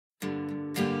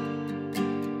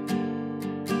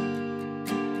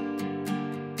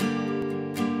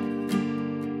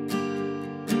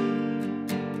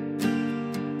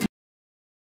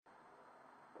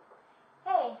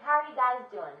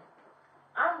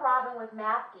Robin with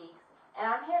Math Geeks, and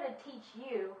I'm here to teach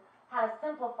you how to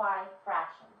simplify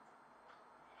fractions.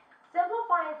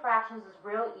 Simplifying fractions is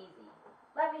real easy.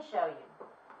 Let me show you.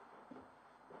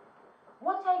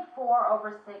 We'll take 4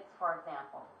 over 6, for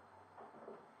example.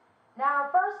 Now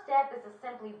our first step is to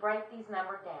simply break these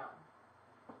numbers down.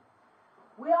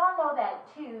 We all know that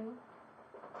 2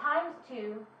 times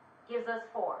 2 gives us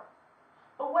 4.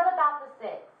 But what about the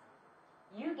 6?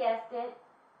 You guessed it,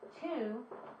 2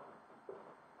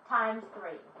 times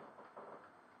 3.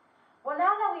 Well,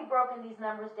 now that we've broken these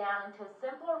numbers down into a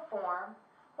simpler form,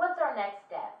 what's our next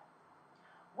step?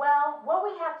 Well, what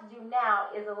we have to do now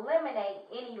is eliminate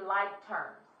any like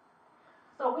terms.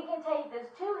 So we can take this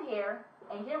 2 here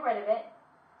and get rid of it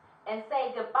and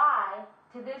say goodbye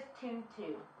to this 2,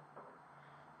 2.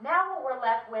 Now what we're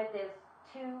left with is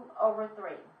 2 over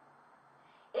 3.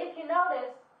 If you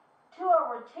notice, 2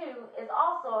 over 2 is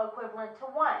also equivalent to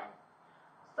 1.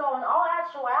 So in all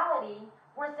actuality,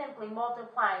 we're simply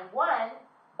multiplying 1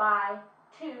 by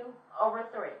 2 over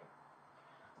 3.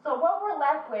 So what we're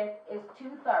left with is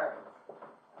 2/3.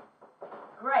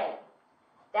 Great.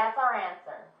 That's our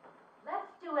answer. Let's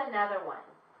do another one.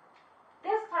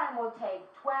 This time we'll take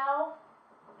 12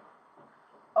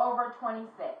 over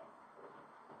 26.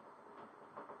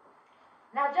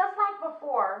 Now just like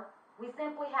before, we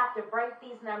simply have to break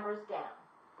these numbers down.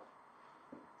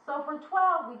 So for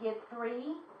 12 we get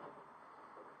 3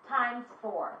 times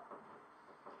 4.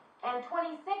 And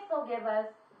 26 will give us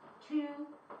 2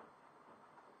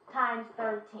 times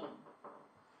 13.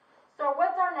 So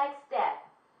what's our next step?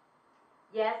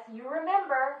 Yes, you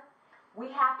remember, we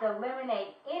have to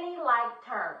eliminate any like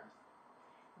terms.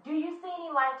 Do you see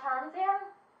any like terms here?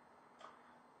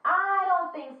 I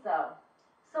don't think so.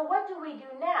 So what do we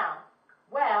do now?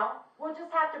 Well, we'll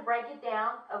just have to break it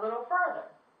down a little further.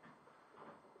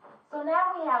 So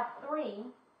now we have 3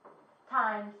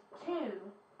 times 2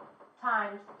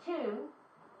 times 2,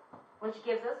 which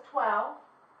gives us 12.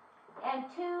 And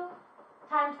 2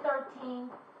 times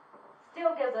 13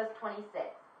 still gives us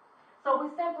 26. So we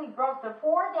simply broke the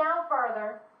 4 down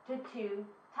further to 2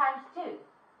 times 2.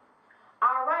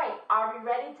 All right, are we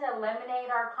ready to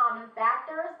eliminate our common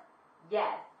factors?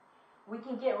 Yes. We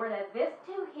can get rid of this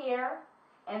 2 here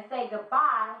and say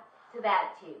goodbye to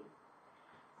that 2.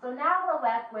 So now we're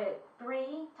left with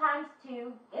 3 times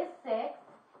 2 is 6,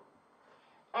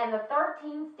 and the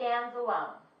 13 stands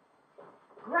alone.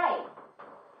 Great.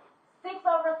 6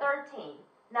 over 13.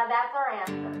 Now that's our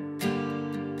answer.